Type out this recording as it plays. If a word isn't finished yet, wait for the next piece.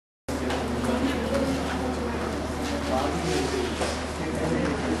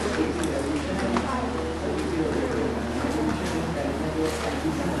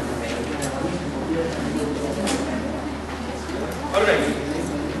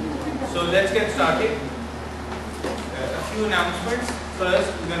So let's get started. A few announcements. First,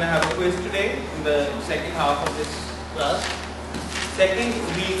 we're going to have a quiz today in the second half of this class. Second,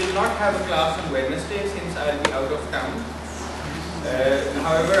 we will not have a class on Wednesday since I'll be out of town.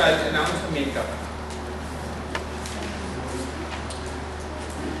 However, I'll announce the makeup.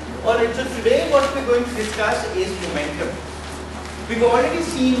 Alright, so today what we're going to discuss is momentum. We've already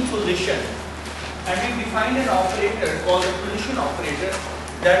seen position, and we defined an operator called the position operator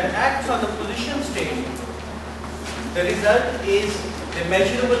that acts on the position state. The result is the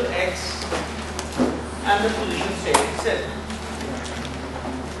measurable x and the position state itself.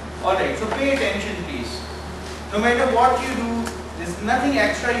 Alright, so pay attention please. No matter what you do, there's nothing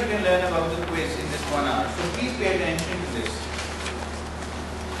extra you can learn about the quiz in this 1 hour. So please pay attention to this.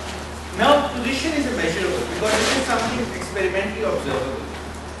 Now position is a measurable because this is something experimentally observable.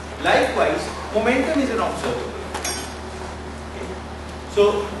 Likewise, momentum is an observable. Okay.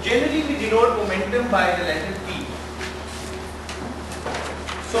 So generally we denote momentum by the letter P.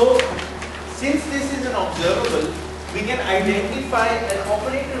 So since this is an observable, we can identify an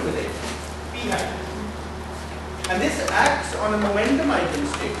operator with it, P hat. And this acts on a momentum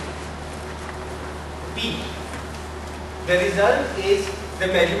eigenstate, P. The result is the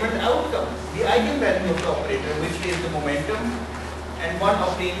measurement outcome, the eigenvalue of the operator, which is the momentum, and one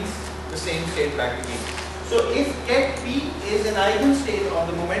obtains the same state back again. So if ket P is an eigenstate of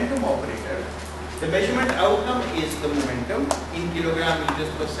the momentum operator, the measurement outcome is the momentum in kilogram meters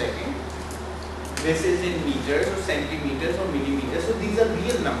per second. This is in meters or centimeters or millimeters. So these are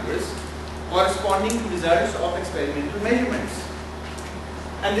real numbers corresponding to results of experimental measurements.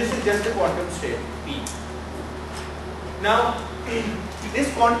 And this is just the quantum state P. Now,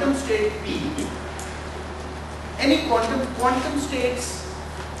 this quantum state P, any quantum states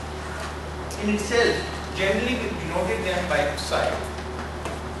in itself generally we denoted them by psi.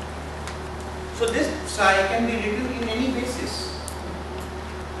 So this psi can be written in any basis.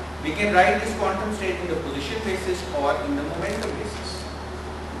 We can write this quantum state in the position basis or in the momentum basis.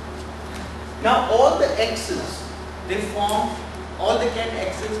 Now all the x's, all the ket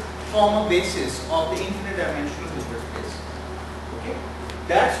x's form a basis of the infinite dimensional Hilbert space. Okay?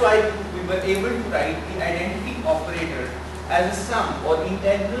 That's why we were able to write the identity operator as a sum or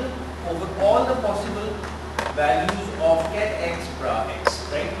integral over all the possible values of ket x bra x,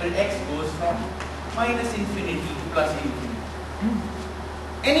 right? Where x goes from minus infinity to plus infinity.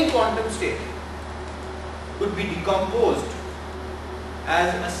 Any quantum state could be decomposed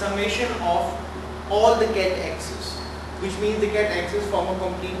as a summation of all the ket x's, which means the ket x's form a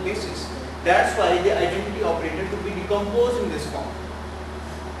complete basis. That's why the identity operator could be decomposed in this form,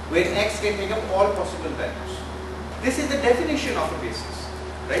 where x can take up all possible values. This is the definition of a basis,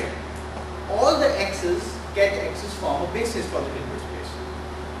 right? All the x's, ket x's form a basis for the Hilbert space.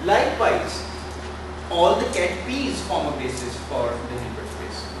 Likewise, all the ket p's form a basis for the Hilbert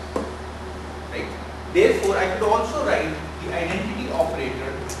space, right? Therefore, I could also write the identity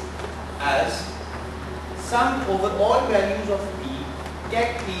operator as sum over all values of p,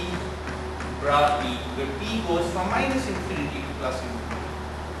 ket p, bra p, where p goes from minus infinity to plus infinity.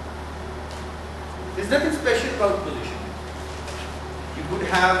 There's nothing special about position. You could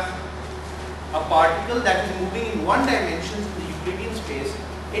have a particle that is moving in one dimension in the Euclidean space.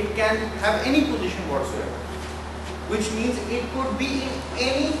 It can have any position whatsoever, which means it could be in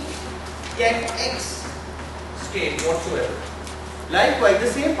any ket x state whatsoever. Likewise, the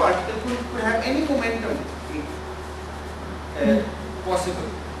same particle could have any momentum possible.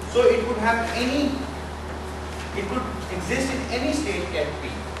 So it could have it could exist in any state ket p.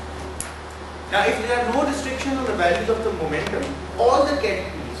 Now, if there are no restriction on the values of the momentum, all the ket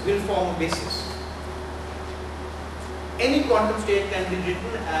p's will form a basis. Any quantum state can be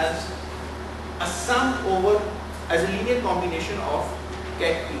written as a sum over, as a linear combination of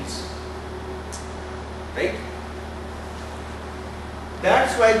ket p's, right?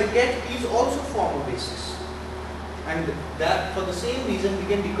 That's why the ket p's also form a basis, and that for the same reason we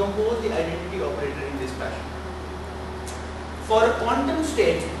can decompose the identity operator in this fashion. For a quantum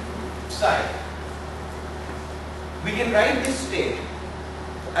state psi, we can write this state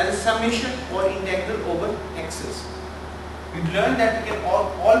as a summation or integral over x's. We've learned that we can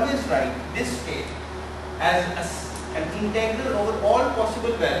always write this state as an integral over all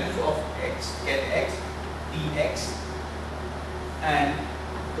possible values of x, ket x, dx, and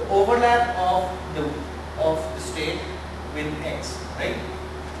the overlap of the state with x, right?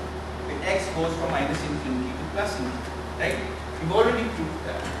 With x goes from minus infinity to plus infinity, right? We've already proved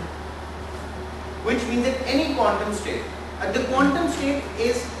that. Which means that any quantum state, the quantum state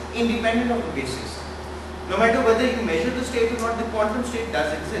is independent of the basis. No matter whether you measure the state or not, the quantum state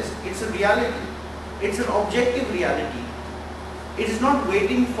does exist. It's a reality. It's an objective reality. It is not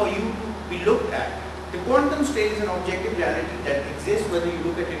waiting for you to be looked at. The quantum state is an objective reality that exists whether you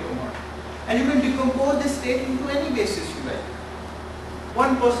look at it or not. And you can decompose this state into any basis you like.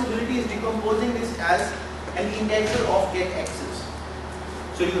 One possibility is decomposing this as an integral of get x's.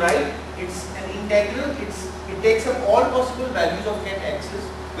 So you write it's an integral, it takes up all possible values of get x's,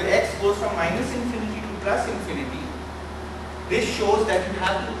 where x goes from minus infinity to plus infinity. This shows that you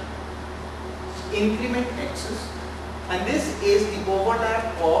have to increment x's, and this is the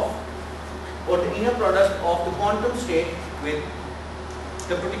overlap of, or the inner product of the quantum state with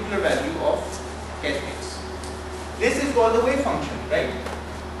the particular value of get x. This is called the wave function, right?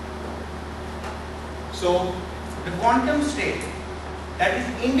 So the quantum state that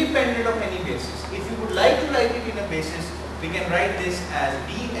is independent of any basis. If you would like to write it in a basis, we can write this as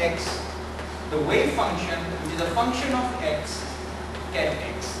dx, the wave function, which is a function of x, get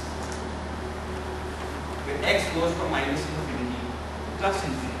x, where x goes from minus infinity to plus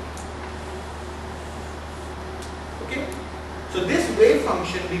infinity. Okay? So this wave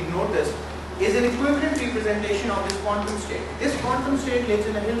function, we've noticed, is an equivalent representation of this quantum state. This quantum state lives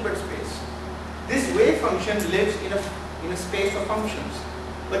in a Hilbert space. This wave function lives in a space of functions.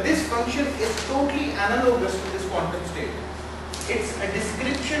 But this function is totally analogous to this quantum state. It's a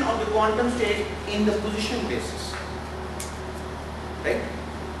description of the quantum state in the position basis. Right?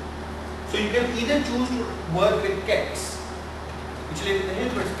 So you can either choose to work with kets, which live in the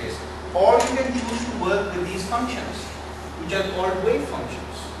Hilbert space, or you can choose to work with these functions, which are called wave functions.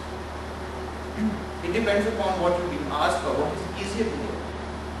 It depends upon what you're being asked for, what is easier to work.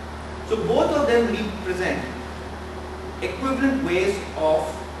 So both of them represent equivalent ways of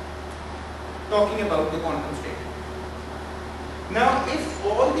talking about the quantum state. Now, if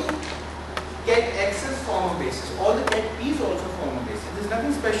all the get x's form a basis, all the get p's also form a basis, there's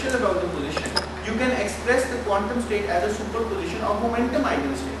nothing special about the position. You can express the quantum state as a superposition of momentum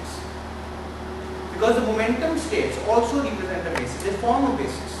eigenstates. Because the momentum states also represent a basis, they form a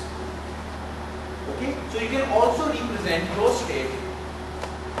basis. Okay? So you can also represent your state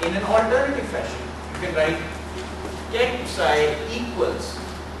in an alternative fashion. You can write get psi equals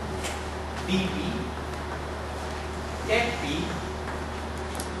dp, get p,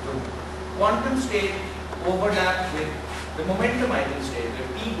 the quantum state overlaps with the momentum eigenstate, where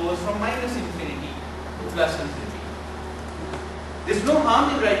p goes from minus infinity to plus infinity. There's no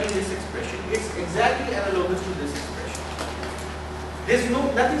harm in writing this expression. It's exactly analogous to this expression. There's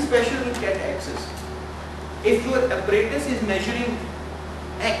nothing special with get x's. If your apparatus is measuring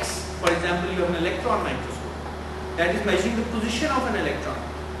x, for example, you have an electron microscope that is measuring the position of an electron,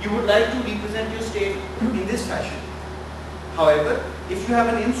 you would like to represent your state in this fashion. However, if you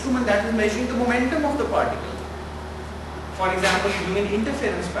have an instrument that is measuring the momentum of the particle, for example, you're doing an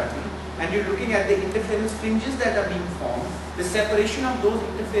interference pattern and you're looking at the interference fringes that are being formed, the separation of those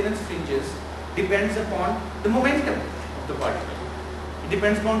interference fringes depends upon the momentum of the particle. It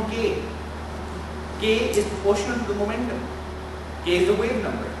depends upon k. K is proportional to the momentum. K is the wave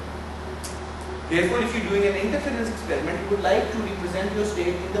number. Therefore, if you're doing an interference experiment, you would like to represent your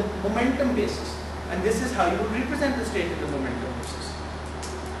state in the momentum basis. And this is how you would represent the state in the momentum basis.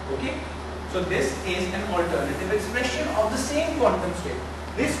 Okay? So this is an alternative expression of the same quantum state.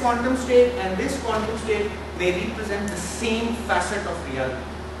 This quantum state and this quantum state may represent the same facet of reality.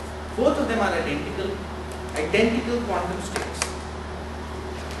 Both of them are identical quantum states.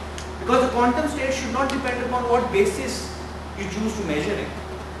 Because the quantum state should not depend upon what basis you choose to measure it.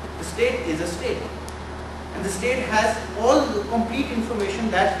 The state is a state. And the state has all the complete information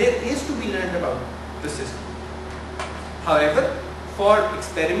that there is to be learned about the system. However, for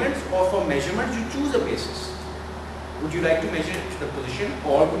experiments or for measurements, you choose a basis. Would you like to measure the position,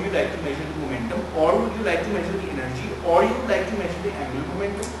 or would you like to measure the momentum, or would you like to measure the energy, or you would like to measure the angular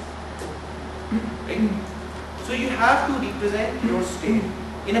momentum? Right? So you have to represent your state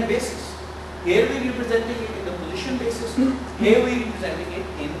in a basis. Here we are representing it in the position basis, here we are representing it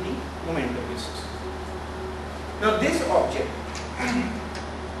in the momentum basis. Now this object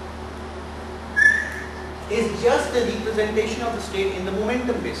is just a representation of the state in the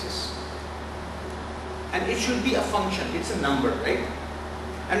momentum basis. And it should be a function, it's a number, right?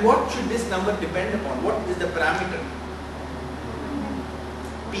 And what should this number depend upon? What is the parameter?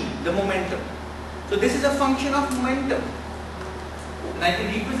 P, the momentum. So this is a function of momentum. And I can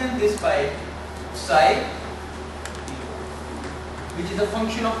represent this by psi, which is a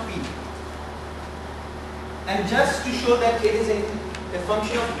function of P. And just to show that it is a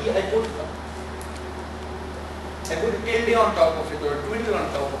function of P, I put a tilde on top of it, or a twiddle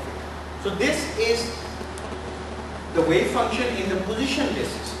on top of it. So this is the wave function in the position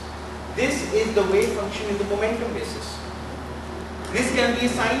basis. This is the wave function in the momentum basis. This can be a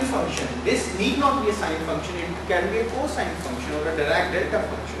sine function. This need not be a sine function. It can be a cosine function or a Dirac delta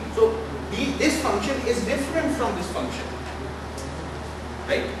function. So this function is different from this function,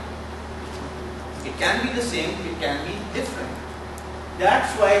 right? It can be the same. It can be different.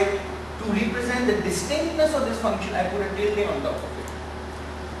 That's why to represent the distinctness of this function, I put a tilde on top of it.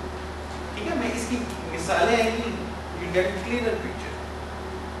 ठीक है? मैं इसकी मिसालें आएंगी. You get a clearer picture.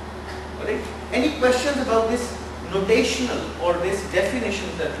 Alright? Any questions about this notational or this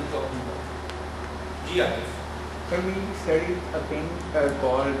definitions that you're talking about? Ji Akif. So we studied a thing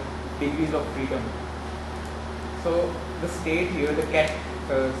called degrees of freedom. So the state here, the ket,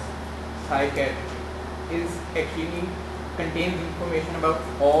 psi ket, is actually contains information about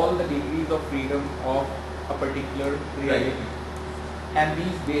all the degrees of freedom of a particular reality. Right. And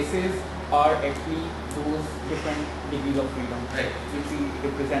these bases are actually those different degrees of freedom, right, which we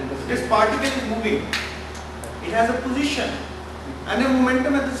represent the state. This particle is moving. It has a position and a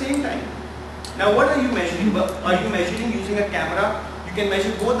momentum at the same time. Now what are you measuring? Are you measuring using a camera? You can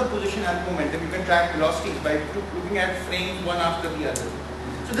measure both the position and momentum. You can track velocities by looking at frames one after the other.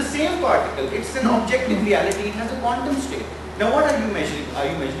 So the same particle, it's an objective reality, it has a quantum state. Now what are you measuring? Are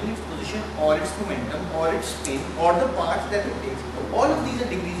you measuring its position or its momentum or its spin or the path that it takes? All of these are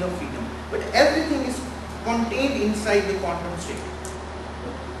degrees of freedom, but everything is contained inside the quantum state.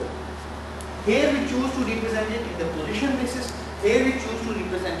 Here we choose to represent it in the position basis, here we choose to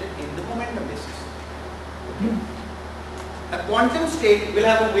represent it in the momentum basis. Okay. A quantum state will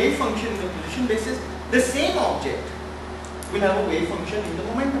have a wave function in the position basis, the same object will have a wave function in the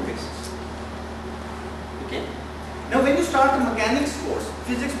momentum basis. Okay. Now when you start a mechanics course,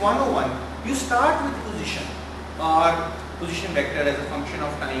 physics 101, you start with position or position vector as a function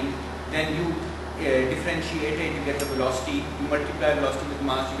of time, then you differentiate it, you get the velocity, you multiply velocity with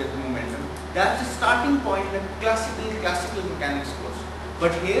mass, you get the momentum. That's the starting point in a classical mechanics course.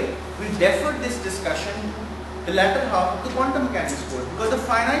 But here we defer this discussion to the latter half of the quantum mechanics course because the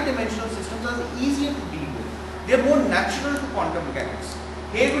finite dimensional systems are easier to deal with. They are more natural to quantum mechanics.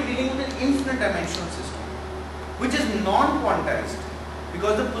 Here we are dealing with an infinite dimensional system, which is non-quantized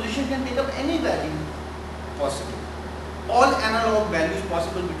because the position can take up any value possible. All analog values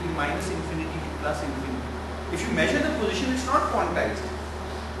possible between minus infinity to plus infinity. If you measure the position, it's not quantized,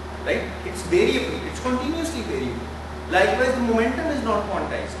 right? It's variable. It's continuously variable. Likewise, the momentum is not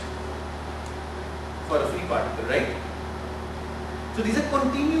quantized for a free particle, right? So these are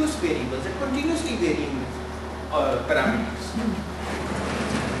continuous variables that continuously varying parameters.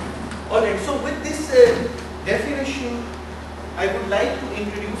 Alright, so with this definition, I would like to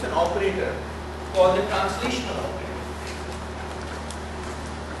introduce an operator called the translational operator.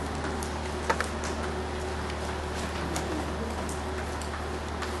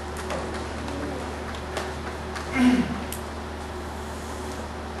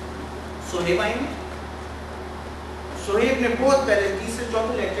 Sohaib आएंगे? सोहेब ने बहुत पहले 30 से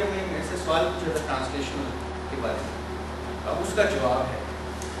 4 lecture में मेरे से सवाल पूछा था ट्रांसलेशन के बारे में. अब उसका जवाब है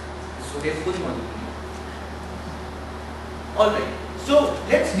सोहेब खुद मौजूद है. Alright, so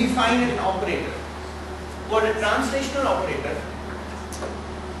let's define an operator. For a translational operator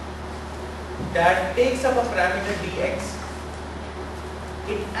that takes up a parameter dx,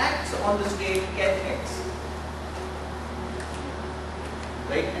 it acts on the state ket x.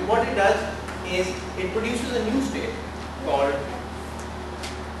 Right? And what it does is it produces a new state called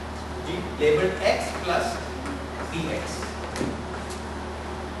labeled x plus dx.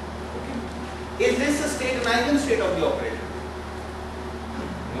 Okay. Is this a state, an eigenstate of the operator?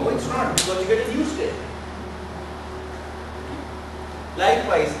 No, it's not, because you get a new state.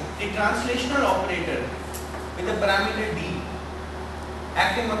 Likewise, the translational operator with the parameter d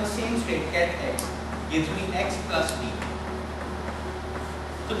acting on the same state ket x gives me x plus d.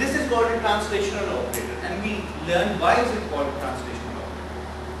 So this is called a translational operator, and we learn why is it called a translational operator.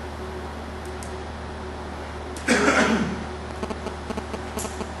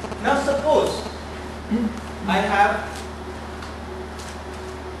 Now suppose I have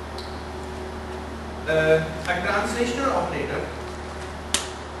a translational operator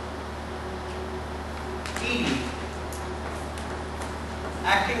TD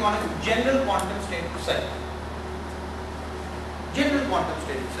acting on a general quantum state psi. General quantum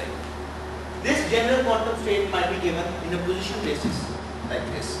state psi. This general quantum state might be given in a position basis like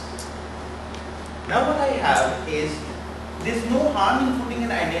this. Now what I have is there is no harm in putting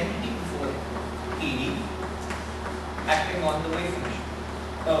an identity before it. TD acting on the wave function,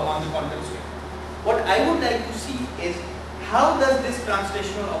 on the quantum state. What I would like to see is how does this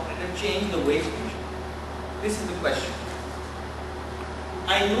translational operator change the wave function? This is the question.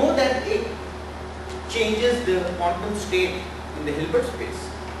 I know that it changes the quantum state in the Hilbert space.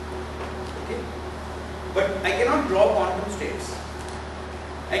 Okay? But I cannot draw quantum states.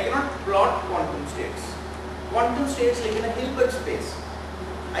 I cannot plot quantum states. Quantum states live in a Hilbert space.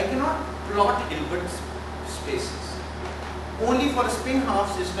 I cannot plot Hilbert spaces. Only for a spin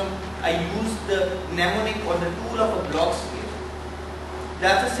half system, I use the mnemonic or the tool of a block scale.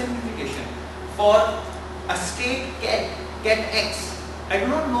 That's a simplification. For a state ket x, I do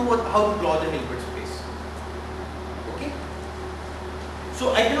not know how to draw the Hilbert space. Okay?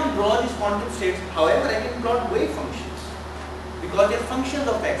 So I cannot draw these quantum states. However, I can plot wave functions. Because they are functions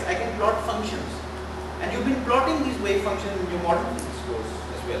of x, I can plot functions. And you've been plotting these wave functions in your modern physics course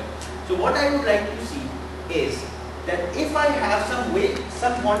as well. So what I would like to see is that if I have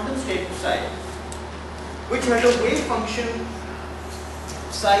some quantum state psi, which has a wave function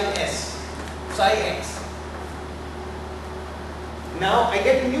psi s, psi x. Now I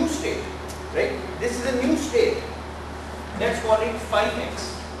get a new state, right? This is a new state. Let's call it phi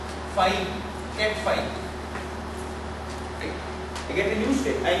x, ket phi. Right? I get a new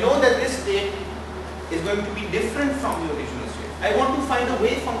state. I know that this state is going to be different from the original state. I want to find a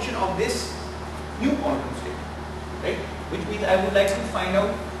wave function of this new quantum state, right? Which means I would like to find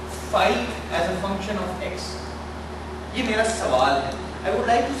out phi as a function of x. ये मेरा सवाल है. I would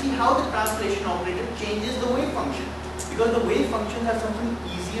like to see how the translation operator changes the wave function, because the wave functions are something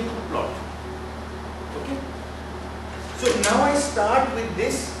easier to plot. Okay. So now I start with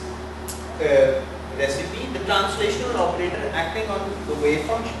this recipe, the translational operator acting on the wave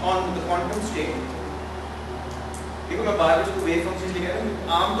function, on the quantum state. देखो मैं बार बार इसको wave functions लिख रहा हूँ.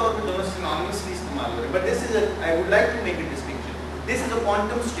 आमतौर पर दोनों synonymously इस्तेमाल करें. But this is a, I would like to make a distinction. This is a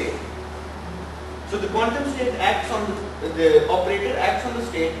quantum state. So the quantum state acts on the operator acts on the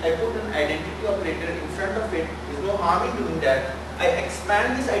state. I put an identity operator in front of it. There's no harm in doing that. I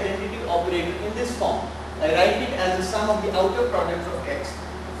expand this identity operator in this form. I write it as the sum of the outer products of x,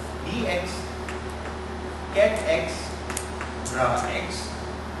 dx, ket x, bra x.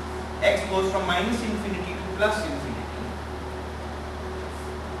 X goes from minus infinity to plus infinity.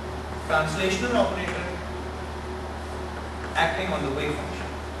 Translational operator acting on the wave function.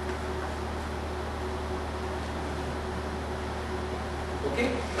 Okay?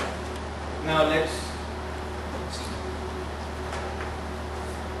 Now let's see.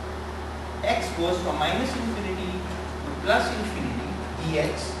 X goes from minus infinity to plus infinity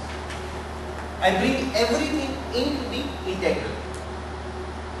dx. I bring everything into the integral.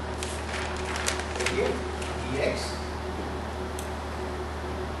 Okay? Dx.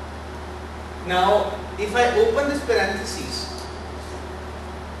 Now, if I open this parenthesis,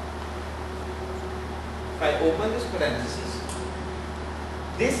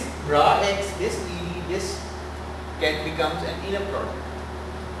 this bra x, this ed, this ket becomes an inner product,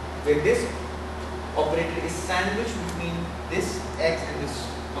 where this operator is sandwiched between this x and this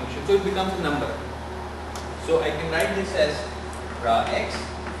function, so it becomes a number. So I can write this as bra x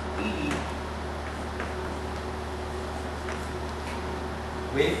ed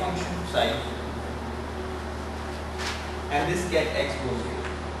wave function psi, and this ket x goes here.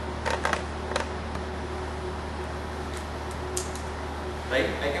 Right?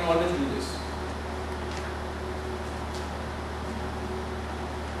 I can always do this.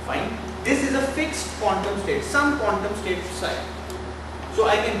 Fine. This is a fixed quantum state, some quantum state psi. So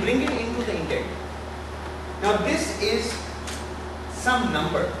I can bring it into the integral. Now this is some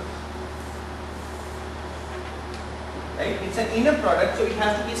number. Right? It's an inner product, so it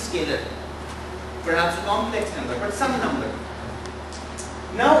has to be scalar. Perhaps a complex number, but some number.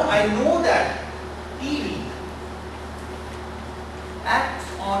 Now I know that TD acts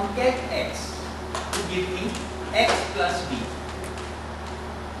on ket x to give me x plus b.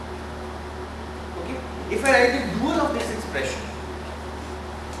 Okay? If I write the dual of this expression,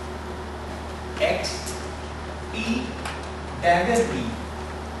 x e dagger b,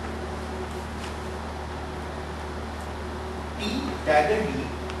 t dagger b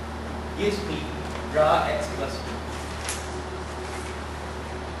gives me bra x plus b.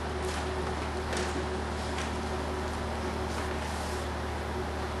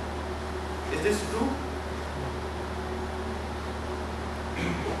 Is this true?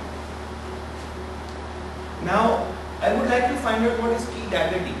 Now, I would like to find out what is t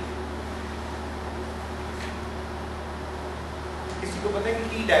dagger d. किसी को पता है कि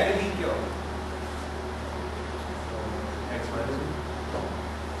t dagger d क्या होगा?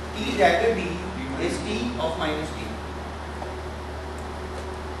 T dagger d is t of minus t.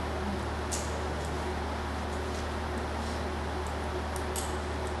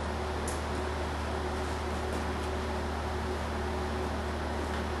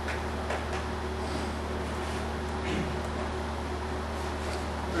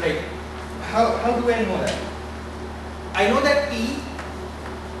 how do I know that? I know that T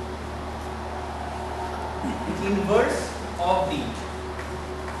is inverse of D.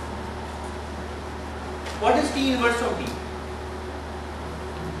 What is T inverse of D?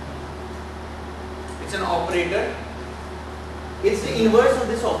 It's an operator. It's the inverse of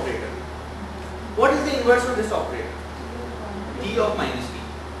this operator. What is the inverse of this operator? T of minus T.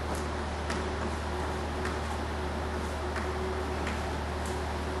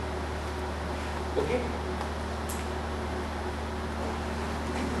 Okay?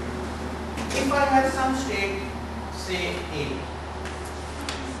 If I have some state, say A,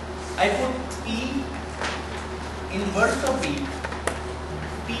 I put T inverse of B,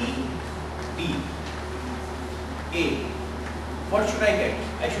 T D, A. What should I get?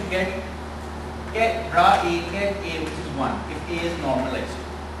 I should get bra A, get A, which is 1, if A is normalized.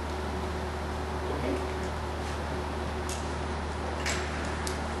 Okay?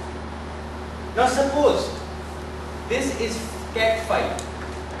 Now suppose this is cat phi.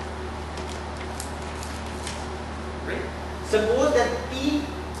 Right? Suppose that T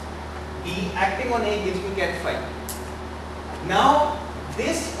D acting on A gives me cat phi. Now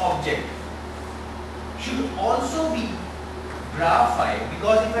this object should also be bra phi,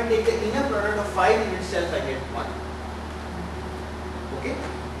 because if I take the inner product of phi in itself, I get 1. Okay?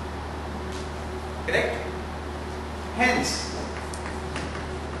 Correct? Hence,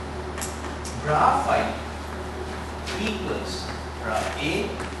 bra phi equals bra A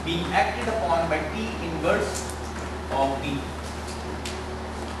being acted upon by T inverse of D.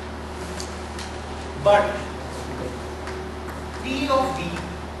 But T of D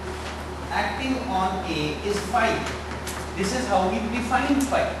acting on A is phi. This is how we define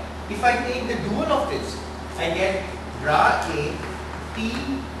phi. If I take the dual of this, I get bra A, T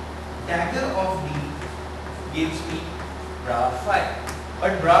dagger of D gives me bra phi.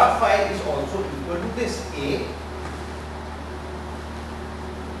 But bra phi is also equal to this A,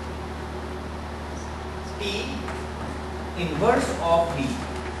 T inverse of D,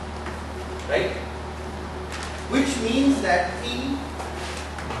 right? Which means that T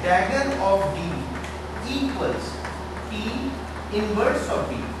dagger of D equals T inverse of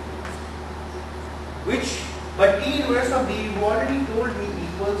D, but T inverse of D you already told me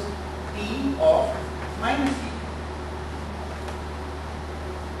equals T of minus D.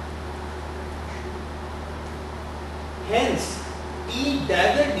 Hence, T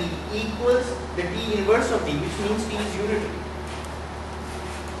dagger D equals the T inverse of D, which means T is unitary.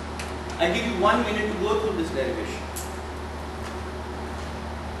 I'll give you 1 minute to go through this derivation.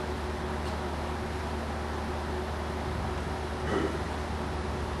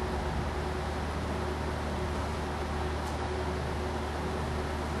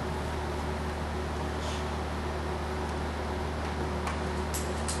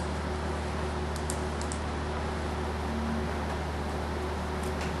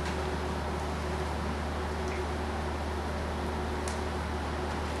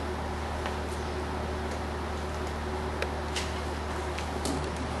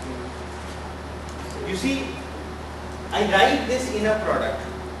 You see, I write this inner product.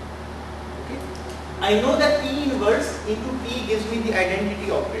 Okay? I know that T inverse into T gives me the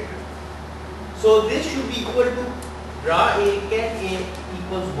identity operator. So this should be equal to bra A, cat A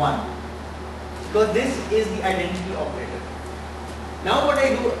equals 1. Because this is the identity operator. Now what I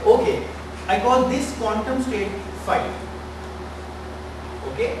do, okay, I call this quantum state phi.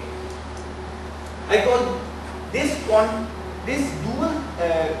 Okay? I call this dual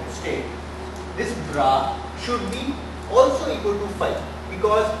state, this bra should be also equal to phi,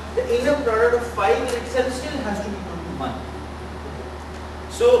 because the inner product of phi in itself still has to be equal to 1.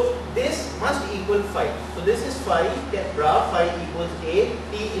 So this must equal phi. So this is phi, bra phi equals A,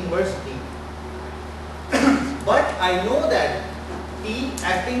 T inverse D. But I know that T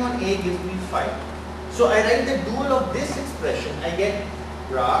acting on A gives me phi. So I write the dual of this expression. I get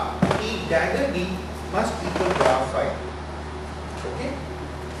bra T dagger D must equal bra phi. Okay?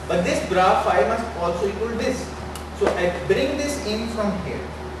 But this bra phi must also equal this. So I bring this in from here,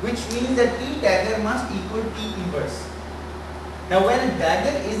 which means that T dagger must equal T inverse. Now when a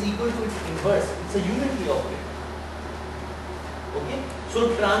dagger is equal to its inverse, it's a unitary operator. Okay?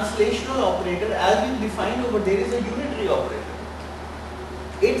 So translational operator, as we defined over there, is a unitary operator.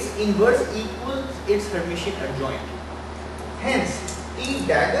 Its inverse equals its Hermitian adjoint. Hence, T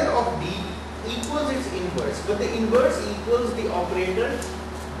dagger of D equals its inverse, but the inverse equals the operator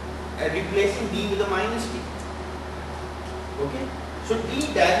replacing D with a minus T. Okay? So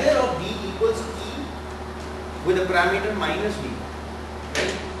T dagger of D equals T with a parameter minus D.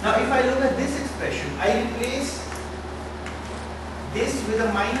 Right? Now if I look at this expression, I replace this with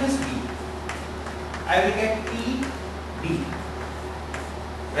a minus D I will get T D.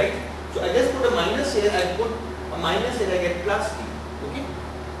 Right? So I just put a minus here, I put a minus here, I get plus T. Okay?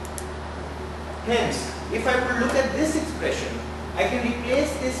 Hence, if I were to look at this expression, I can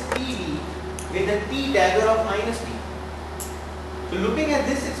replace this PD with a T dagger of minus T. So looking at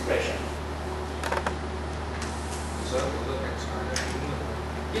this expression,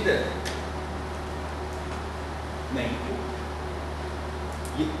 इधर नहीं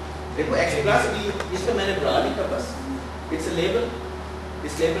ये देखो x plus b इसको मैंने बढ़ा लिखा बस it's a label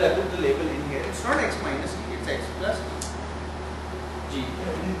this label I put the label in here it's not x minus b it's x plus b ji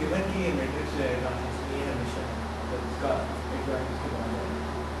given कि ये मैट्रिक्स रहेगा इसलिए हमेशा तो इसका एग्जैक्ट इसके बाद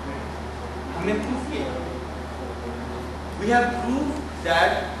हमने प्रूफ किया we have proved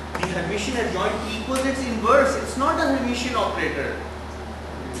that the Hermitian adjoint equals its inverse it's not a Hermitian operator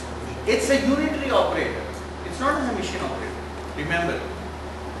it's a unitary operator it's not a Hermitian operator remember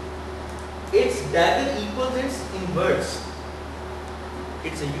its dagger equals its inverse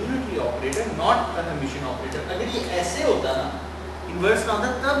it's a unitary operator not a Hermitian operator अगर ये ऐसे होता ना inverse ना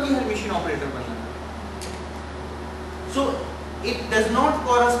होता तब ये Hermitian operator बनता so it does not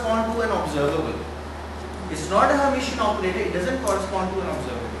correspond to an observable it's not a Hermitian operator it doesn't correspond to an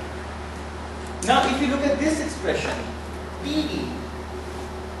observable now if you look at this expression PD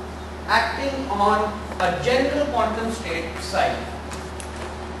acting on a general quantum state psi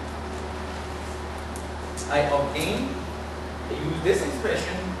I obtain use this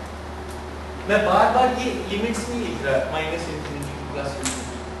expression मैं बार-बार ये limits नहीं लिख रहा minus infinity to plus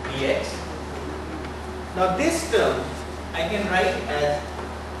infinity dx now this term I can write as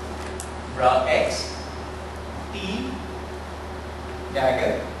bra x t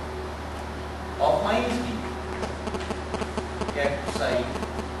dagger of minus d cat psi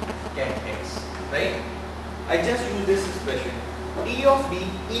cat x right I just use this expression t of d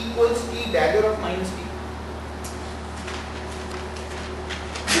equals t dagger of minus d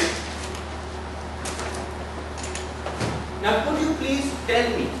now could you please tell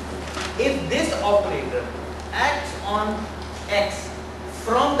me if this operator acts on x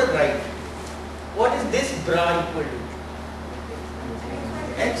from the right what is this bra equal to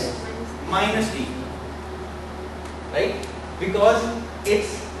x minus d right because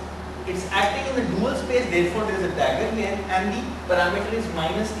it's acting in the dual space therefore there is a dagger here and the parameter is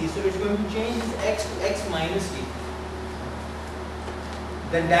minus d so it's going to change this x to x minus d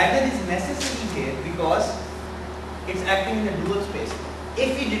the dagger is necessary here because it's acting in the dual space if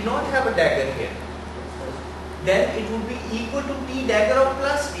we did not have a dagger here then it would be equal to t dagger of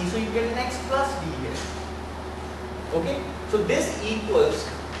plus d so you get an x plus d here okay so this equals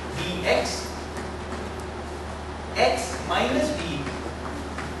dx x minus d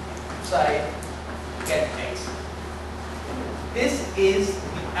psi cat x this is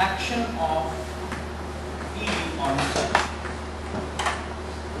the action of P on psi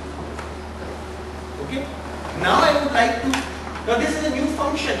okay now I would like to now this is a new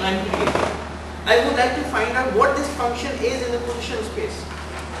function I am creating I would like to find out what this function is in the position space.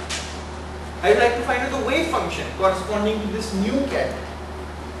 I would like to find out the wave function corresponding to this new cat.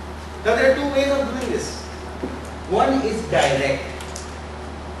 Now there are two ways of doing this. One is direct.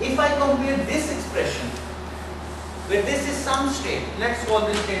 If I compare this expression, where this is some state, let's call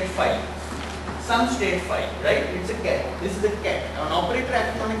this state phi. Some state phi, right? It's a cat. This is a cat. An operator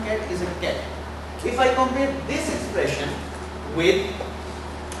acting on a cat is a cat. If I compare this expression with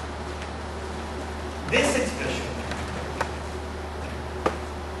this expression,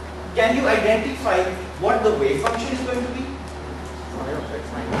 can you identify what the wave function is going to be?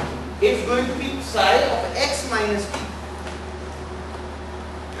 It's going to be psi of x minus t.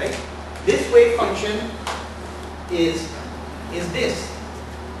 Right? This wave function is this.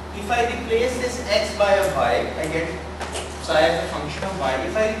 If I replace this x by a y, I get psi as a function of y.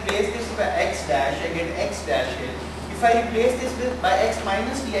 If I replace this by x dash, I get x dash here. If I replace this by x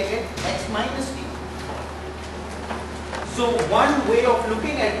minus t, I get x minus t. So one way of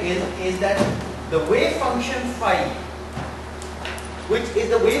looking at it is that the wave function phi, which is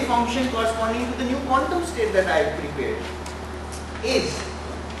the wave function corresponding to the new quantum state that I have prepared, is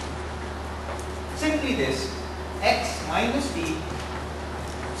simply this x minus t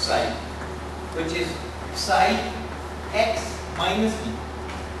psi, which is psi x minus t.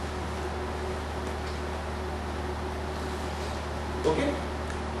 Okay?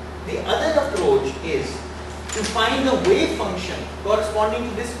 The other approach is to find the wave function corresponding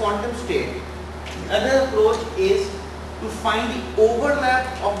to this quantum state. The other approach is to find the overlap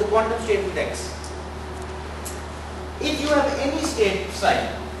of the quantum state with x. If you have any state psi,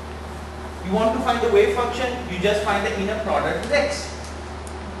 you want to find the wave function, you just find the inner product with x.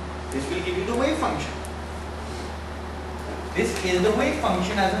 This will give you the wave function. This is the wave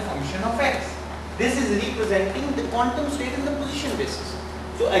function as a function of x. This is representing the quantum state in the position basis.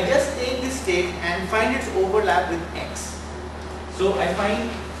 So I just take this state and find its overlap with x. So I find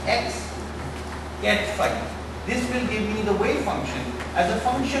x get phi. This will give me the wave function as a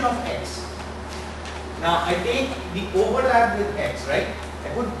function of x. Now I take the overlap with x, right? I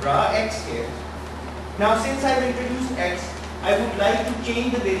put bra x here. Now since I have introduced x, I would like to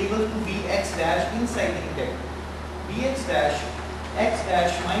change the variable to bx dash inside the integral. Bx dash x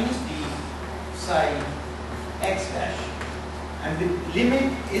dash minus d psi x dash. And the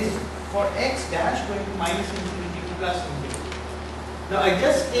limit is for x dash going to minus infinity to plus infinity. Now I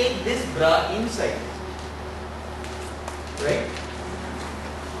just take this bra inside. Right?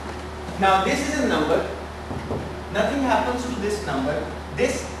 Now this is a number. Nothing happens to this number.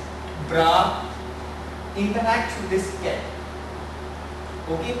 This bra interacts with this ket.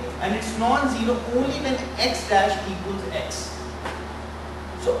 Okay? And it's non-zero only when x dash equals x.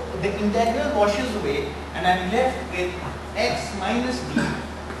 So the integral washes away and I'm left with x minus d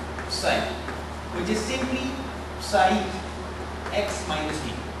psi, which is simply psi x minus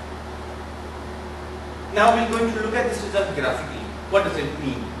d. Now we're going to look at this result graphically. What does it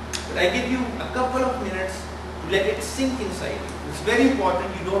mean? But I give you a couple of minutes to let it sink inside you. It's very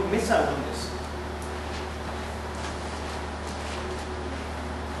important you don't miss out on this.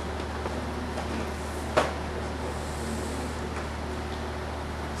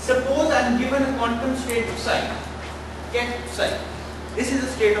 Suppose I am given a quantum state of psi, ket psi. This is the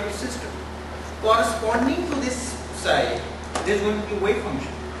state of the system. Corresponding to this psi, there is going to be a wave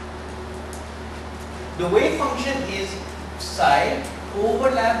function. The wave function is psi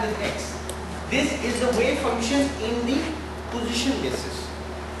overlap with x. This is the wave function in the position basis.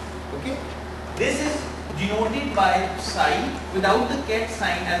 Okay? This is denoted by psi without the ket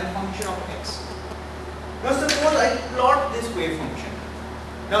sign as a function of x. Now suppose I plot this wave function.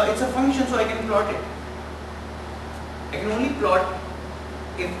 Now it's a function, so I can plot it. I can only plot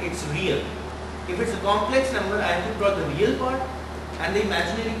if it's real. If it's a complex number, I have to plot the real part and the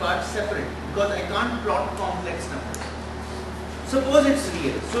imaginary part separate, because I can't plot complex numbers. Suppose it's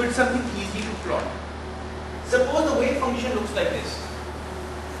real, so it's something easy to plot. Suppose the wave function looks like this.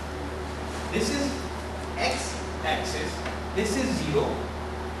 This is x axis, this is 0,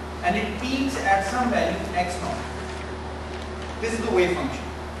 and it peaks at some value x0. This is the wave function.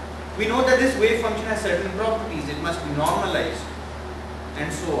 We know that this wave function has certain properties. It must be normalized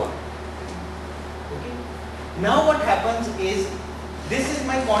and so on. Okay. Now what happens is, this is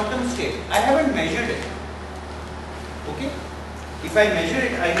my quantum state. I haven't measured it. Okay. If I measure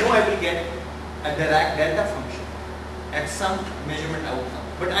it, I know I will get a Dirac delta function at some measurement outcome.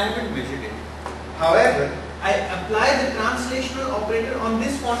 But I haven't measured it. However, I apply the translational operator on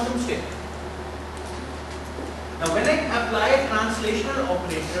this quantum state. Now when I apply a translational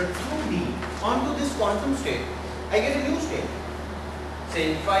operator through D onto this quantum state, I get a new state,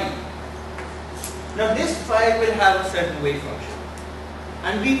 say phi. Now this phi will have a certain wave function.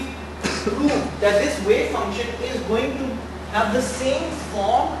 And we prove that this wave function is going to have the same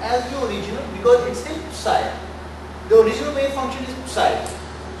form as the original, because it's still psi. The original wave function is psi.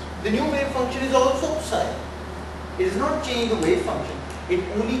 The new wave function is also psi. It does not change the wave function, it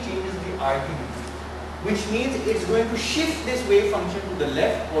only changes the argument. Which means it's going to shift this wave function to the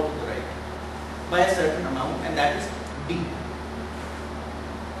left or to the right by a certain amount, and that is d.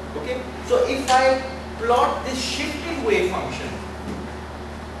 Okay? So if I plot this shifted wave function,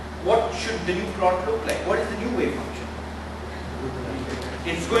 what should the new plot look like? What is the new wave function?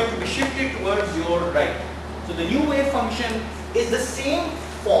 It's going to be shifted towards your right. So the new wave function is the same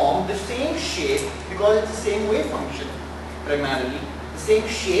form, the same shape, because it's the same wave function primarily, the same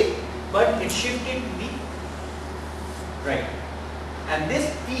shape, but it's shifted to the right. And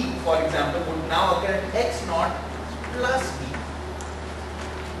this peak, for example, would now occur at x0 plus b.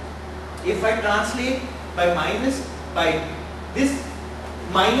 If I translate by this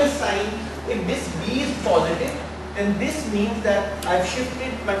minus sign, if this b is positive, then this means that I've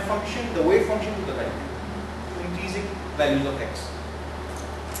shifted my function, the wave function, to the right, to increasing values of x.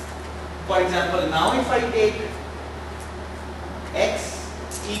 For example, now if I take x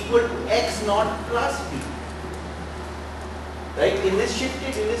equal to x0 plus b, right? In this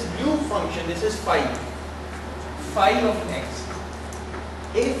shifted, in this blue function, this is phi of x.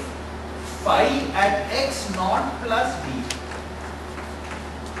 If phi at x0 plus b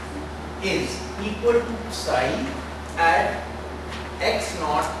is equal to psi at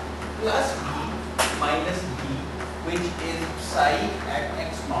x0 plus b minus b, which is psi at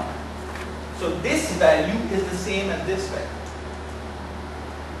x0. So this value is the same as this value.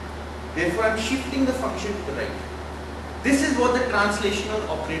 Therefore, I am shifting the function to the right. This is what the translational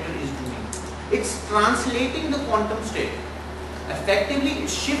operator is doing. It's translating the quantum state. Effectively,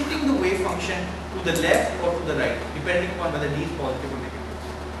 it's shifting the wave function to the left or to the right, depending upon whether D is positive or negative.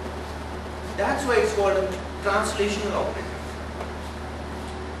 That's why it's called a translational operator.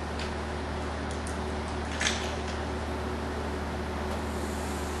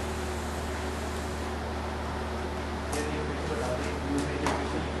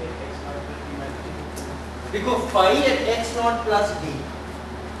 Because phi at x naught plus d.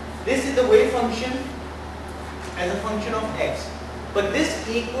 This is the wave function as a function of x. But this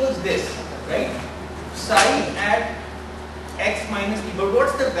equals this, right? Psi at x minus d. But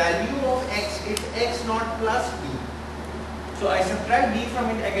what's the value of x? It's x naught plus d. So I subtract d from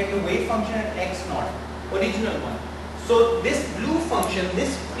it, I get the wave function at x naught, original one. So this blue function,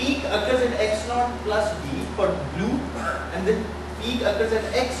 this peak occurs at x naught plus d for blue, and the peak occurs at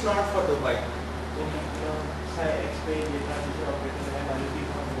x naught for the white. Psi x पे ये transition operator है minus d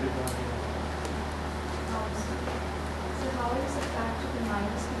का पूरे point So how is it back to the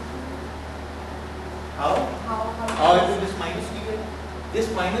minus d? How I do this minus d? This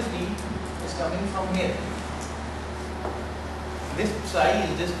minus d is coming from here. This psi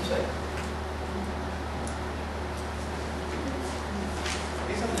is this psi.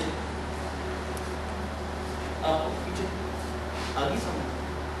 ये समझे? आपको पीछे आगे समझ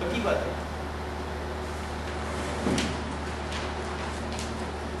पक्की बात है.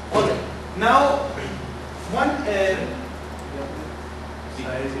 Okay. Now, one psi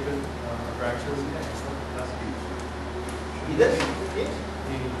is equal fraction of x naught plus d. either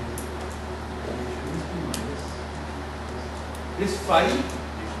this phi,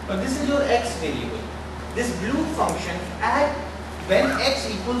 but this is your x variable. This blue function at when x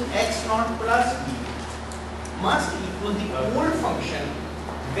equals x naught plus d must equal the old function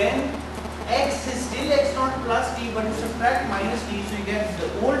when x is still x naught plus d, but you subtract minus d, so you get the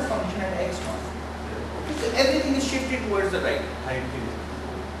old function at x naught. Okay, so everything is shifted towards the right.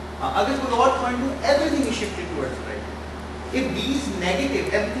 अगर कोई और point हो, everything is shifted towards the right. If d is negative,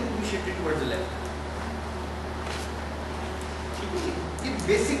 everything will be shifted towards the left. ये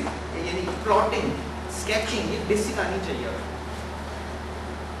basic यानी plotting, sketching ये basic आनी चाहिए.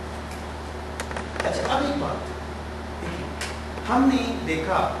 अच्छा अब एक बात, हमने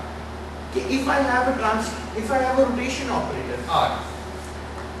देखा कि if I have a rotation operator r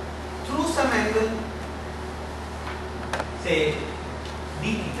through some angle, say d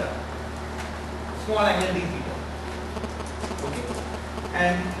theta, small angle d theta, okay,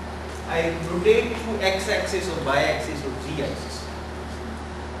 and I rotate through x axis or y axis or z axis,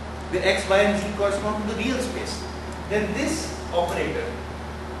 where x, y and z correspond to the real space, then this operator,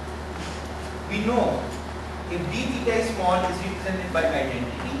 we know if d theta is small is represented by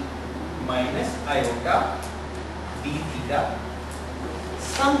identity minus iota d theta,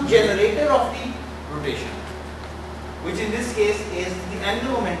 some generator of the rotation, which in this case is the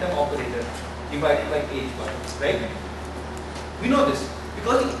angular momentum operator divided by h bar, right? We know this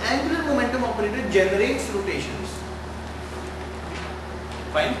because the angular momentum operator generates rotations.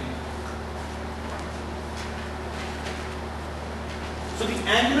 Fine. So the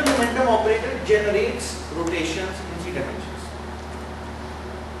angular momentum operator generates rotations in 3 dimensions.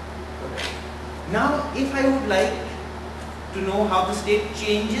 Now, if I would like to know how the state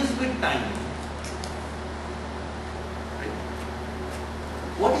changes with time, right?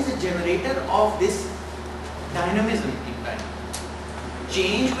 What is the generator of this dynamism in time?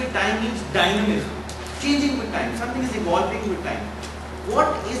 Change with time means dynamism. Changing with time, something is evolving with time.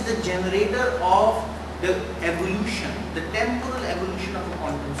 What is the generator of the evolution, the temporal evolution of a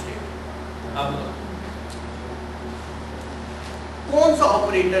quantum state? अब बताओ, कौन सा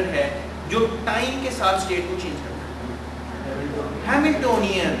operator है जो time के साथ state को change करता है?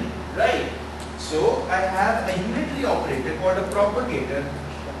 Hamiltonian, right? So I have a unitary operator called a propagator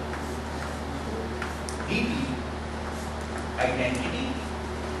dt, identity,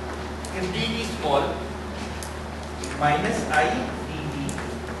 if dt is small, minus I dt,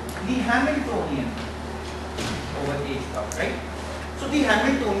 the Hamiltonian over h bar, right? So the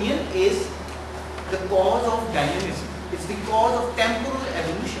Hamiltonian is the cause of dynamism. It's the cause of temporal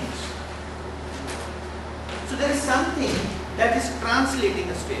evolutions. So there is something that is translating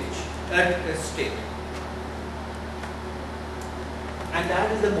a state, and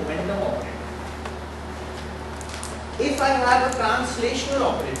that is the momentum operator. If I have a translational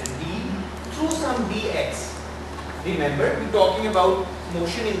operator d through some dx, remember we're talking about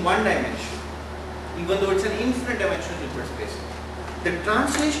motion in one dimension, even though it's an infinite dimensional Hilbert space. The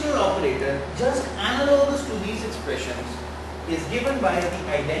translational operator, just analogous to these expressions, is given by the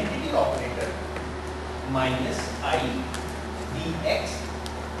identity operator minus I dx,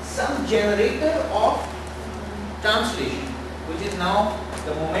 some generator of translation, which is now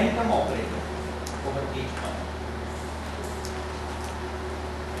the momentum operator over h bar.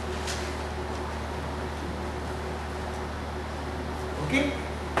 Okay?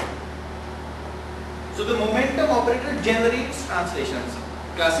 So the momentum operator generates translations.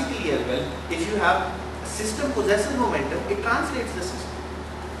 Classically as well, if you have a system possesses momentum, it translates the system.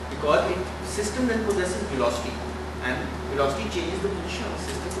 Because system then possesses velocity, and velocity changes the position of the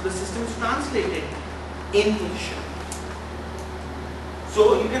system, so the system is translated in position.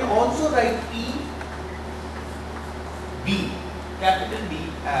 So you can also write B, capital B,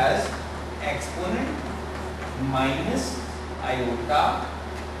 as exponent minus iota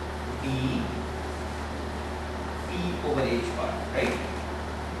d p over h bar, right?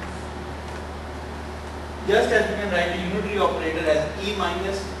 Just as we can write the unitary operator as E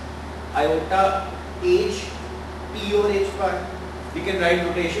minus iota h p over h bar, we can write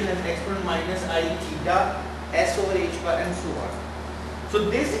rotation as exponent minus I theta s over h bar, and so on. So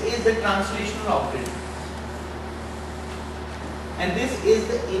this is the translational operator, and this is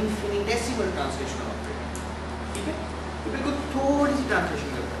the infinitesimal translational operator. ठीक है? तो बिल्कुल थोड़ी see translation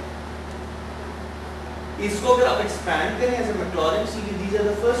करते हैं. इसको अगर आप expand करें as a Maclaurin series, these are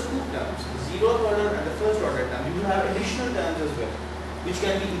the first two terms, zeroth order and the first order term. You will have additional terms as well, which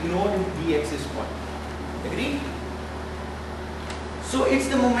can be ignored if dx is 1. Agreed? So it's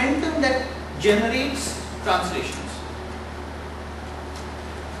the momentum that generates translations.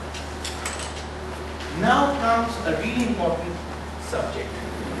 Now comes a really important subject.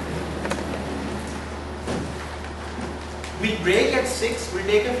 We'll break at 6, we'll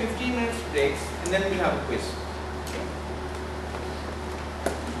take a 15 minutes break, and then we'll have a quiz.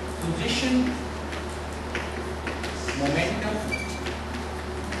 Position, momentum,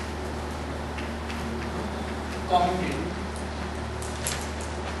 commutator.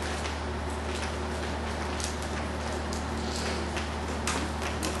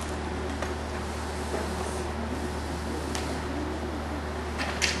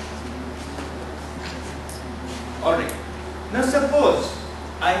 Alright. Now suppose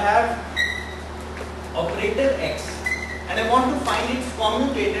I have operator x and I want to find its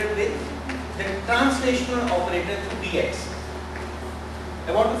commutator with the translational operator through dx.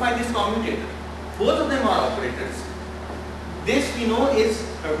 I want to find this commutator. Both of them are operators. This we know is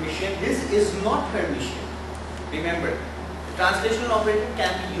Hermitian. This is not Hermitian. Remember, the translational operator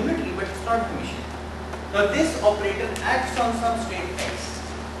can be unitary, but it's not Hermitian. Now this operator acts on some state x,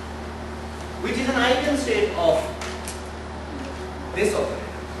 which is an eigenstate of this operator.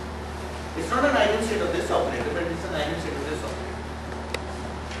 It's not an eigenstate of this operator, but it's an eigenstate of this operator.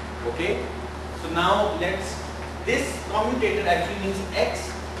 Okay? So now this commutator actually means x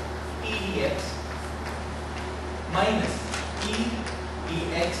e dx minus e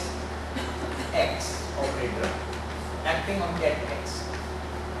dx x operator acting on ket x.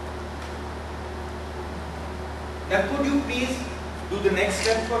 Now could you please do the next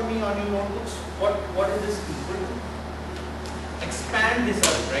step for me on your notebooks? What is this equal to? Expand this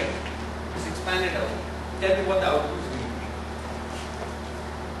out, right? Just expand it out. Tell me what the output is going to be.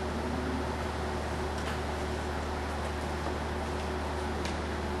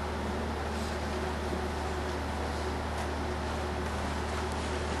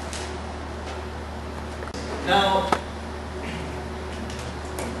 Now,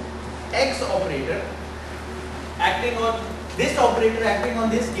 x operator acting on this operator acting on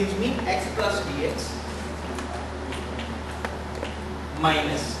this gives me x plus dx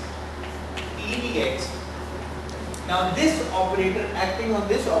minus e dx. Now this operator acting on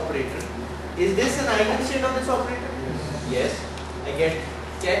this operator, is this an eigenstate of this operator? Yes. I get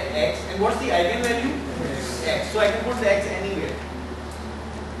x, and what's the eigenvalue? X. So I can put the x anywhere.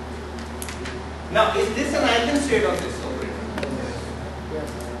 Now is this an eigenstate of this operator?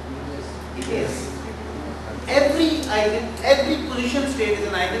 It is. Every position state is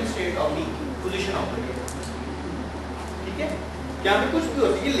an eigenstate of the position operator. ठीक है? क्या में कुछ भी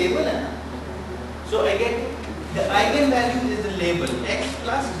होती है, ये label है ना? So I get the eigenvalue is the label x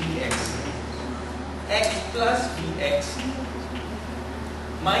plus dx, x plus dx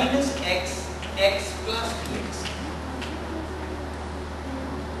minus x plus dx.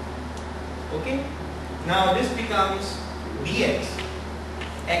 Okay? Now this becomes dx,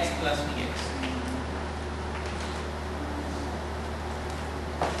 x plus dx.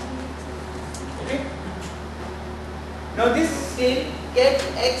 Okay? Now this state get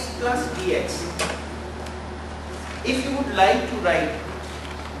x plus dx. If you would like to write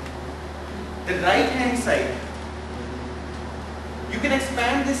the right hand side, you can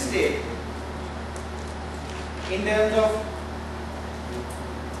expand this state in terms of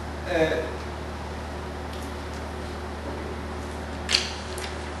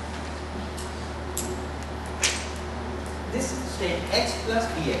this state x plus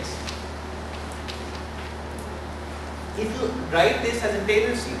dx. If you write this as a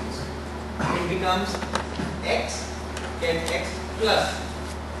Taylor series, it becomes x get x plus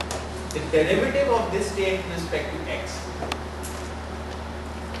the derivative of this state with respect to x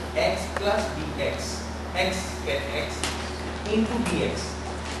plus dx, x get x into dx,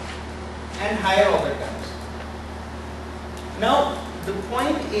 and higher order terms. Now the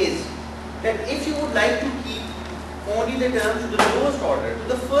point is that if you would like to keep only the terms to the lowest order, to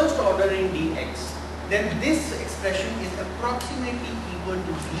the first order in dx, then this expression is approximately equal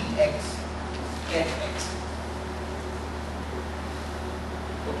to dx get x.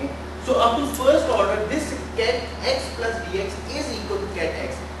 Okay? So up to first order, this get x plus dx is equal to get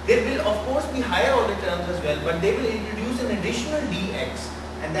x. There will of course be higher order terms as well, but they will introduce an additional dx,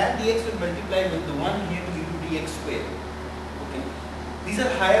 and that dx will multiply with the one here to give you dx squared. Okay? These are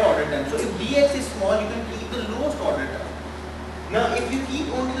higher order terms. So if dx is small, you can keep the lowest order term. Now if you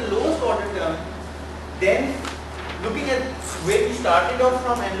keep only the lowest order term, then looking at where you started off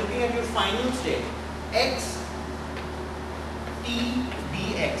from and looking at your final state, x t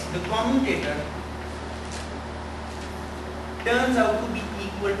dx, the commutator turns out to be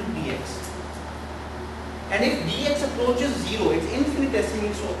equal to dx. And if dx approaches 0, it's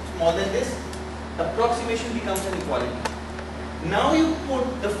infinitesimally so smaller than this, approximation becomes an equality. Now you put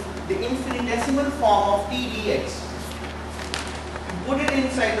the infinitesimal form of t dx, you put it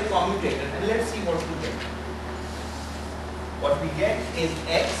inside the commutator, and let's see what we get. What we get is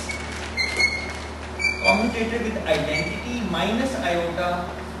x commutated with identity minus iota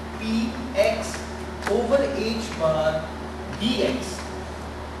px over h bar dx.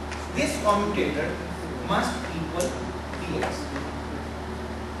 This commutator must equal dx.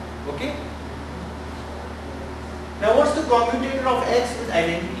 Okay? Now what's the commutator of x with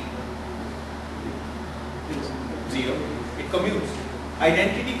identity? 0. It commutes.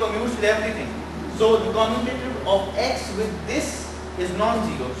 Identity commutes with everything. So the commutator of x with this is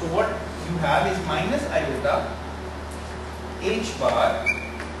non-zero. So what you have is minus iota h bar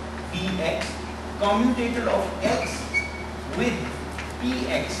dx, commutator of x with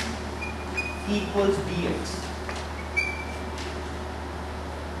px equals dx.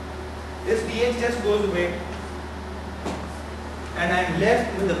 This dx just goes away, and I am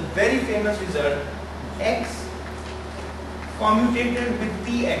left with a very famous result, x commutated with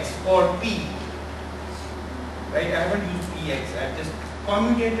px or p. Right? I haven't used px, I have just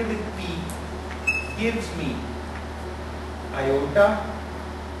commutated with p gives me iota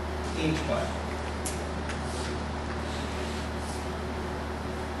h bar.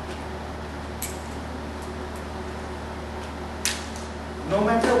 No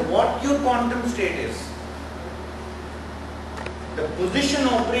matter what your quantum state is, the position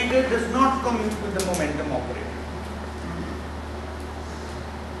operator does not commute with the momentum operator.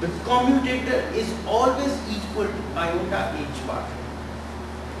 The commutator is always equal to iota h bar.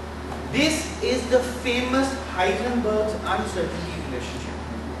 This is the famous Heisenberg's uncertainty relationship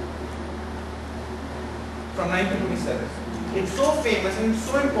from 1927. It's so famous and it's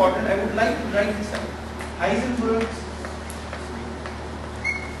so important, I would like to write this out. Heisenberg's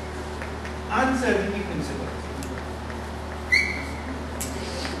uncertainty principle.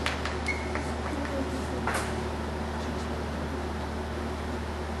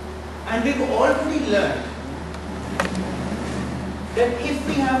 And we've already learned that if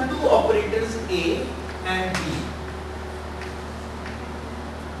we have two operators A and B,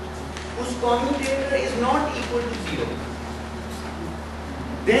 whose commutator is not equal to 0,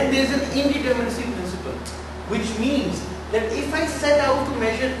 then there is an indeterminacy principle, which means that if I set out to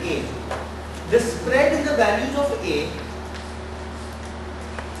measure A, the spread in the values of A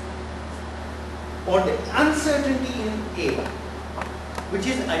or the uncertainty in A, which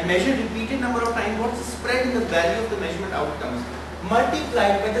is I measure repeated number of times, what's the spread in the value of the measurement outcomes,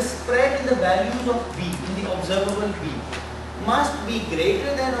 multiplied by the spread in the values of B, in the observable B, must be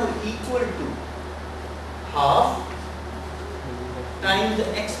greater than or equal to half times the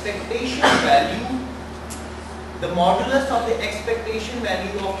expectation value, the modulus of the expectation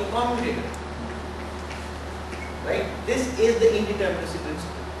value of the commutator. Right? This is the indeterminacy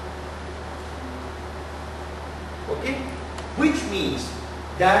principle. Okay? Which means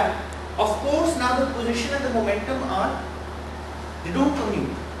that, of course, now the position and the momentum are, they don't commute.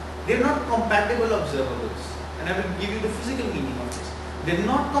 They are not compatible observables. And I will give you the physical meaning of this. They are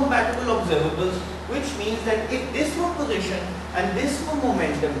not compatible observables, which means that if this were position and this for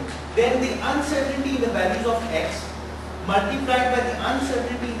momentum, then the uncertainty in the values of x multiplied by the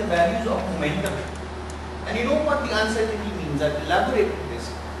uncertainty in the values of momentum. And you know what the uncertainty means? I've elaborated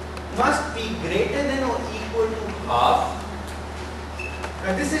this. Must be greater than or equal to half.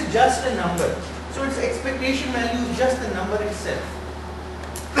 Now this is just a number. So its expectation value is just the number itself.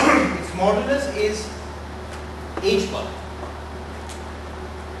 Its modulus is h bar.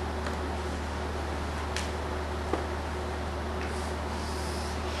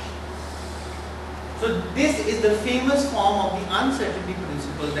 So this is the famous form of the uncertainty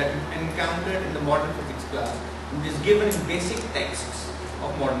principle that you encountered in the modern physics class, which is given in basic texts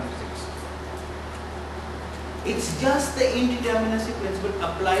of modern physics. It's just the indeterminacy principle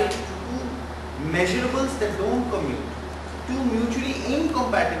applied to measurables that don't commute, two mutually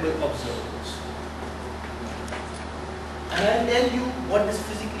incompatible observables. And I'll tell you what this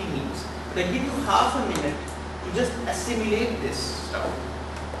physically means. But I give you half a minute to just assimilate this stuff.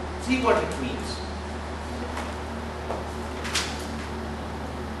 See what it means.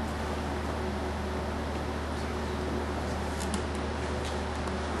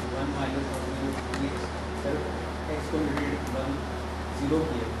 x को related 1 0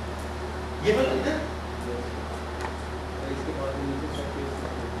 किया ये बोल रहे हैं इसके बाद नीचे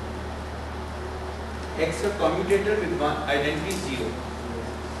x का commutator with one identity 0.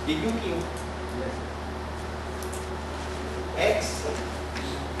 ये क्यों किया? x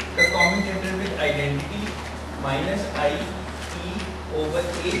का commutator with identity minus I e over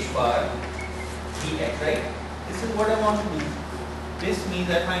h bar dx, right? This is what I want to do. This means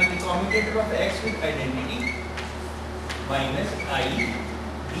I find the commutator of x with identity minus I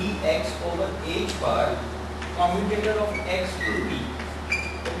dx over h bar, commutator of x to b.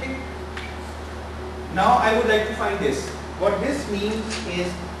 Okay. Now I would like to find this. What this means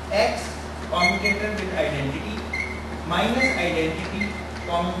is x commutator with identity minus identity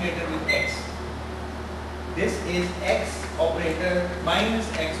commutator with x. This is x operator minus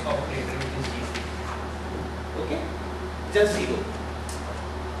x operator, which is 0. Okay, just 0.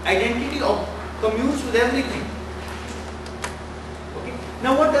 Identity commutes with everything. Okay.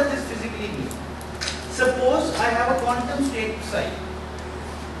 Now what does this physically mean? Suppose I have a quantum state psi,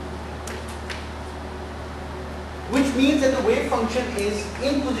 which means that the wave function is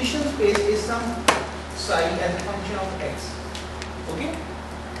in position space is some psi as a function of x. Okay.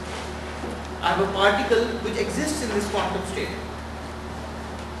 I have a particle which exists in this quantum state.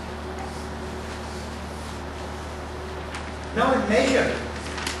 Now I measure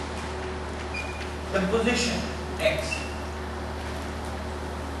the position x.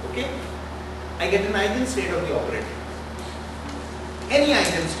 Okay, I get an eigenstate of the operator. Any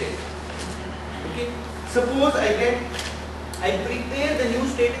eigenstate. Okay, suppose I prepare the new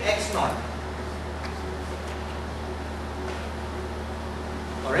state x naught.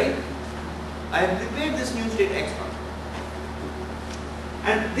 Alright, I have prepared this new state x naught.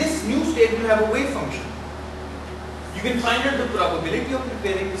 And this new state will have a wave function. You can find out the probability of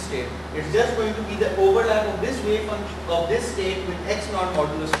preparing this state. It's just going to be the overlap of this wave function of this state with x naught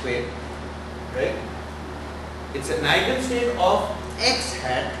modulus square, right? It's an eigenstate of x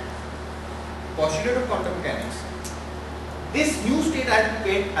hat, postulate of quantum mechanics. This new state I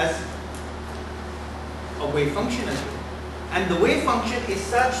prepared as a wave function as well, and the wave function is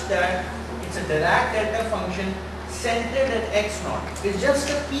such that it's a Dirac delta function centered at x naught. It's just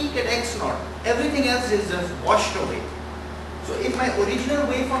a peak at x naught. Everything else is just washed away. So if my original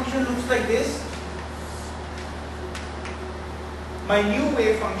wave function looks like this, my new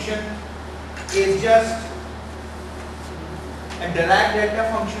wave function is just a Dirac delta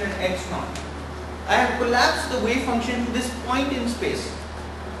function at x naught. I have collapsed the wave function to this point in space.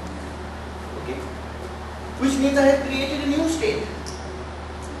 Okay? Which means I have created a new state.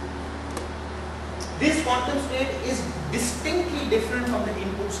 This quantum state is distinctly different from the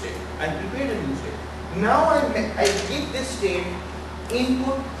input state. I prepared a new state. Now I give this state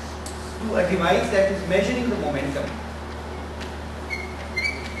input to a device that is measuring the momentum.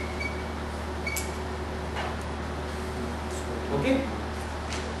 Okay?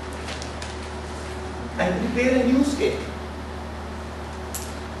 I prepare a new state.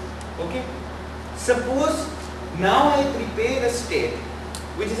 Okay? Suppose now I prepare a state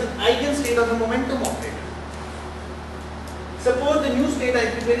which is an eigenstate of the momentum operator. Suppose the new state I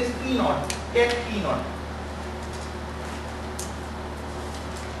prepare is P naught, get P naught.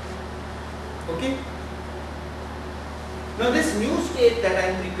 Okay? Now this new state that I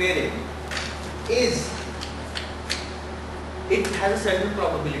am preparing it has a certain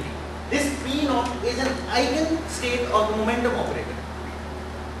probability. This P naught is an eigenstate of the momentum operator.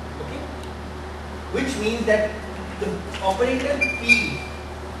 Okay? Which means that the operator P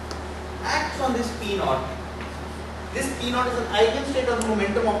acts on this P naught. This P naught is an eigenstate of the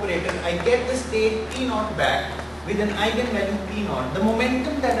momentum operator. I get the state P naught back with an eigenvalue P naught. The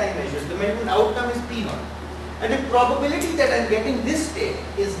momentum that I measure, the momentum outcome is P naught. And the probability that I am getting this state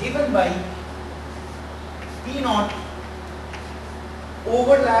is given by P naught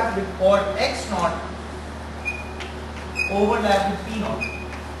overlap with, or X naught overlap with P naught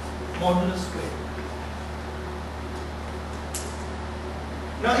modulus square.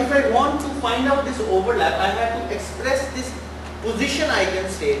 Now if I want to find out this overlap, I have to express this position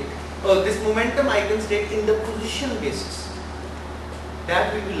eigenstate or this momentum eigenstate in the position basis.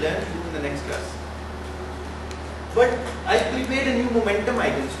 That we will learn to do in the next class. But I prepared a new momentum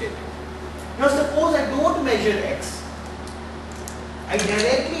eigenstate. Now suppose I don't measure X. I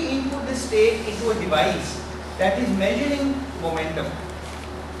directly input the state into a device that is measuring momentum.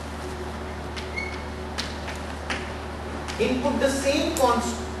 Input the same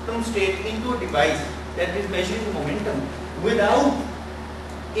constant state into a device that is measuring momentum without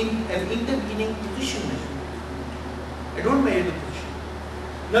an intervening position measurement. I don't measure the position.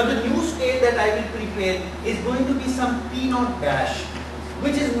 Now the new state that I will prepare is going to be some P naught dash,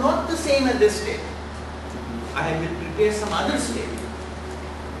 which is not the same as this state. I will prepare some other state.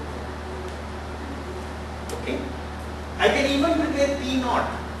 Okay? I can even prepare P naught,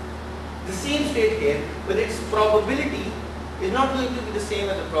 the same state here, but its probability is not going to be the same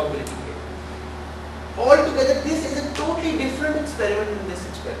as the probability here. Altogether, this is a totally different experiment than this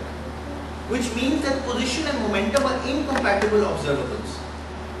experiment, which means that position and momentum are incompatible observables.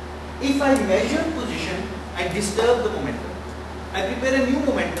 If I measure position, I disturb the momentum. I prepare a new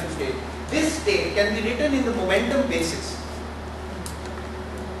momentum state. This state can be written in the momentum basis.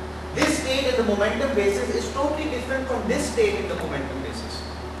 This state in the momentum basis is totally different from this state in the momentum basis.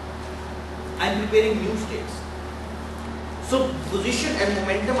 I am preparing new states. So position and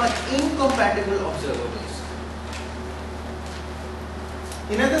momentum are incompatible observables.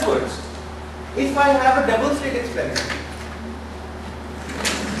 In other words, if I have a double slit experiment,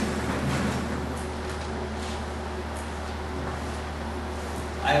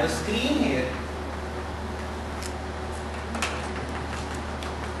 I have a screen here.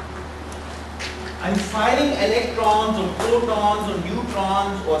 I am firing electrons or protons or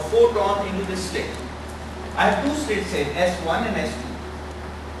neutrons or photons into this slit. I have two slits here, S1 and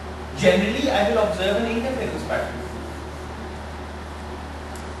S2. Generally, I will observe an interference pattern.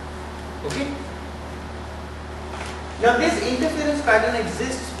 Okay? Now, this interference pattern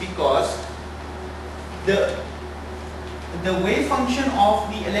exists because the wave function of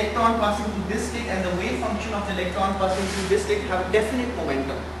the electron passing through this slit and the wave function of the electron passing through this slit have a definite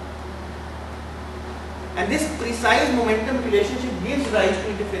momentum. And this precise momentum relationship gives rise to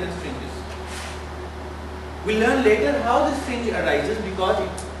interference fringes. We'll learn later how this fringe arises because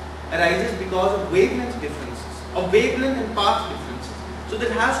of wavelength differences, of wavelength and path differences. So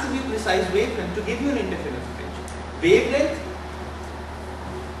there has to be a precise wavelength to give you an interference fringe. Wavelength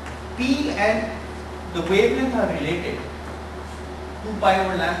P and the wavelength are related. 2 pi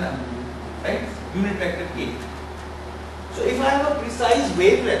over lambda, right? Unit vector k. So if I have a precise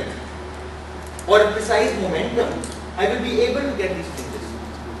wavelength or a precise momentum, I will be able to get these fringes.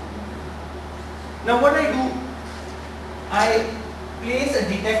 Now what I do, I place a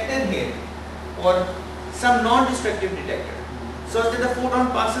detector here or some non-destructive detector so that the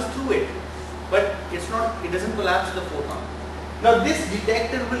photon passes through it, but it doesn't collapse the photon. Now this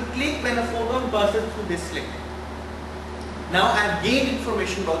detector will click when a photon passes through this slit. Now I have gained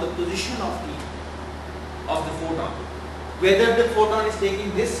information about the position of the photon, whether the photon is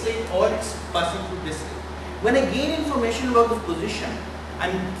taking this slit or it's passing through this slit. When I gain information about the position, I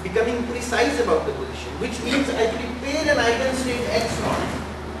am becoming precise about the position, which means I prepare an eigenstate X naught.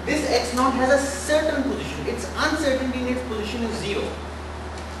 This X naught has a certain position. Its uncertainty in its position is 0.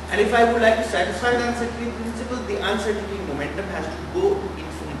 And if I would like to satisfy the uncertainty principle, the uncertainty in momentum has to go to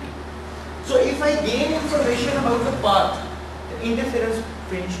infinity. So if I gain information about the path, the interference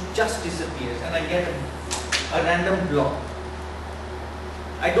fringe just disappears and I get a random block.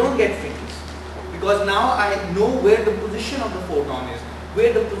 I don't get fringes because now I know where the position of the photon is,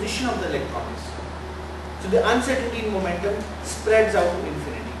 where the position of the electron is. So the uncertainty in momentum spreads out to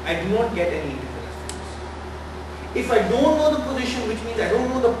infinity. I do not get any interference fringes. If I don't know the position, which means I don't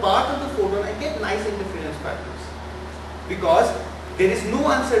know the path of the photon, I get nice interference patterns because there is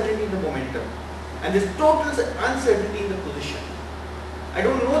no uncertainty in the momentum and there is total uncertainty in the position. I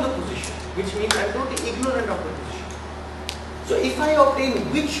don't know the position, which means I am totally ignorant of the position. So if I obtain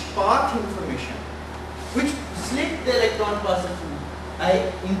which path information, which slit the electron passes through,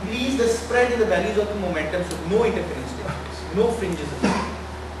 I increase the spread in the values of the momentum, so no interference difference, no fringes.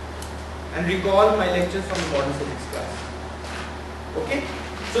 And recall my lectures from the modern physics class. Okay?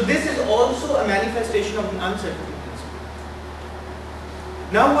 So this is also a manifestation of an uncertainty principle.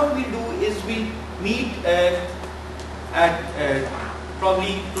 Now what we do is we meet at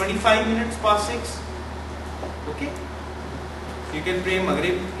probably 25 minutes past 6. Okay? You can pray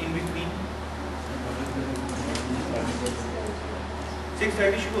Maghrib in between.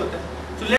 6:30 शुरू होता है.